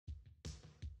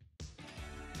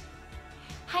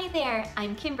Hi there,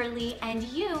 I'm Kimberly and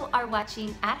you are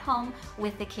watching At Home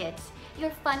with the Kids, your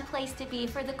fun place to be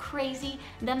for the crazy,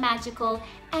 the magical,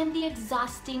 and the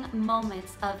exhausting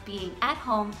moments of being at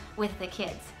home with the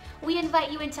kids. We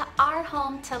invite you into our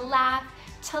home to laugh,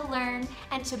 to learn,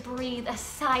 and to breathe a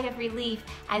sigh of relief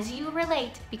as you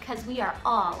relate because we are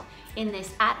all in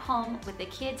this At Home with the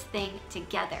Kids thing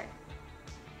together.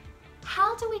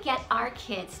 How do we get our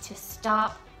kids to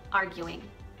stop arguing?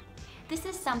 This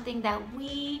is something that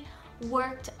we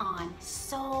worked on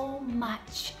so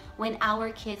much when our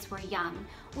kids were young.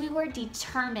 We were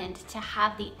determined to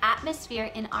have the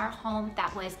atmosphere in our home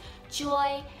that was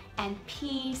joy and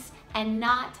peace and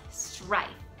not strife.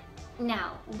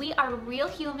 Now, we are real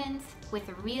humans with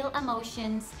real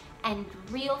emotions and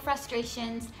real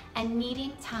frustrations and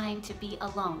needing time to be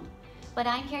alone. But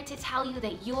I'm here to tell you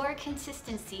that your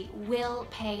consistency will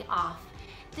pay off.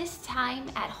 This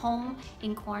time at home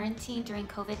in quarantine during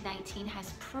COVID-19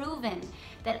 has proven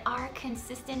that our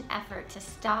consistent effort to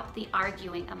stop the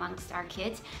arguing amongst our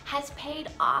kids has paid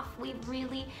off. We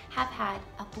really have had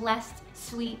a blessed,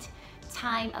 sweet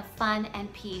time of fun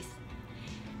and peace.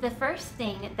 The first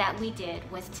thing that we did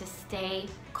was to stay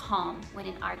calm when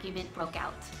an argument broke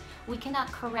out. We cannot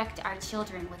correct our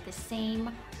children with the same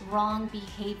wrong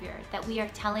behavior that we are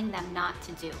telling them not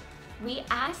to do. We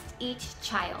asked each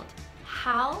child,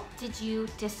 how did you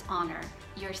dishonor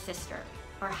your sister?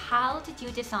 Or how did you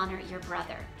dishonor your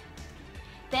brother?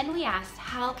 Then we asked,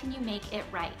 how can you make it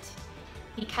right?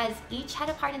 Because each had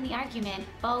a part in the argument,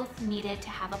 both needed to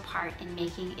have a part in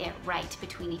making it right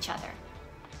between each other.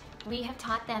 We have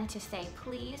taught them to say,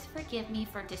 please forgive me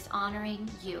for dishonoring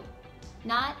you.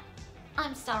 Not,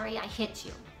 I'm sorry I hit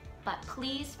you, but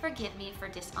please forgive me for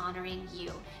dishonoring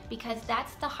you, because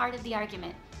that's the heart of the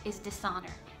argument, is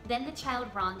dishonor. Then the child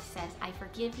wronged says, I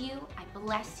forgive you, I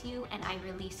bless you, and I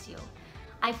release you.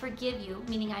 I forgive you,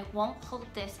 meaning I won't hold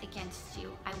this against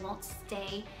you. I won't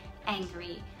stay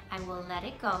angry. I will let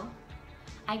it go.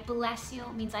 I bless you,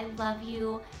 means I love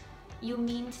you. You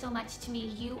mean so much to me.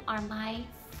 You are my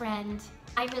friend.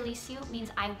 I release you,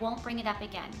 means I won't bring it up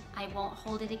again. I won't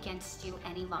hold it against you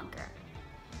any longer.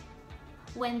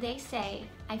 When they say,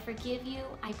 I forgive you,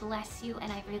 I bless you, and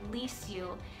I release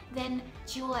you, then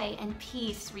joy and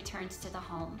peace returns to the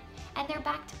home. And they're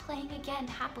back to playing again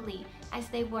happily as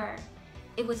they were.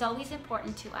 It was always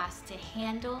important to us to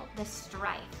handle the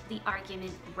strife, the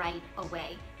argument right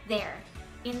away, there,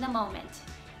 in the moment.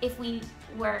 If we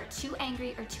were too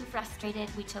angry or too frustrated,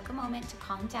 we took a moment to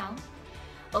calm down,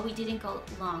 but we didn't go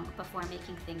long before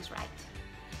making things right.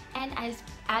 And as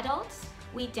adults,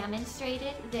 we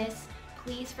demonstrated this.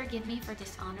 Please forgive me for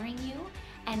dishonoring you,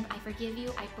 and I forgive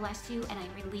you, I bless you, and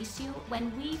I release you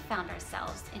when we found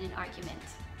ourselves in an argument.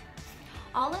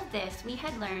 All of this we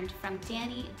had learned from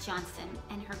Dani Johnson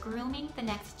and her Grooming the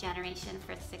Next Generation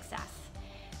for Success.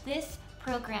 This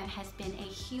program has been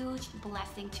a huge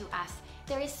blessing to us.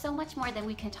 There is so much more that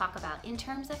we can talk about in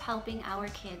terms of helping our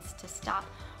kids to stop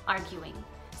arguing.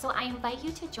 So I invite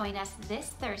you to join us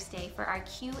this Thursday for our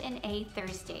Q&A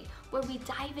Thursday, where we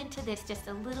dive into this just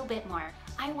a little bit more.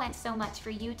 I want so much for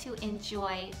you to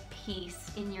enjoy peace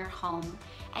in your home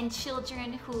and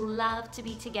children who love to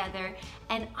be together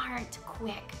and aren't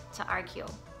quick to argue.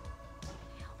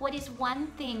 What is one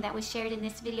thing that was shared in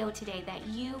this video today that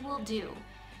you will do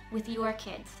with your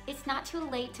kids? It's not too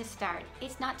late to start.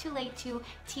 It's not too late to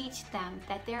teach them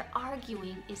that their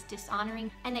arguing is dishonoring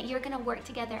and that you're gonna work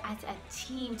together as a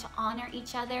team to honor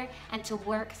each other and to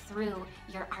work through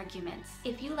your arguments.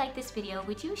 If you like this video,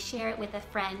 would you share it with a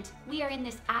friend? We are in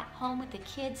this At Home with the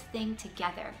Kids thing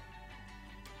together.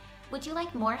 Would you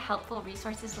like more helpful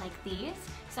resources like these?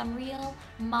 Some real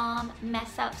mom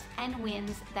mess-ups and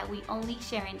wins that we only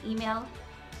share in email?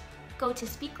 Go to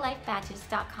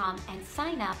speaklifebadges.com and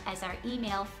sign up as our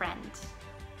email friend.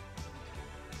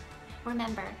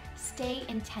 Remember, stay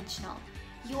intentional.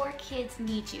 Your kids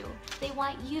need you. They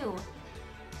want you.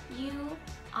 You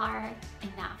are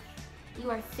enough.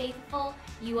 You are faithful,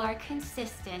 you are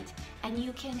consistent, and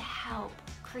you can help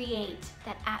create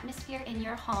that atmosphere in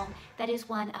your home that is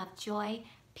one of joy,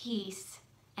 peace,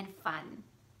 and fun.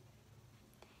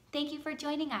 Thank you for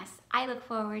joining us. I look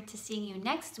forward to seeing you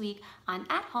next week on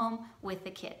At Home with the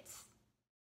Kids.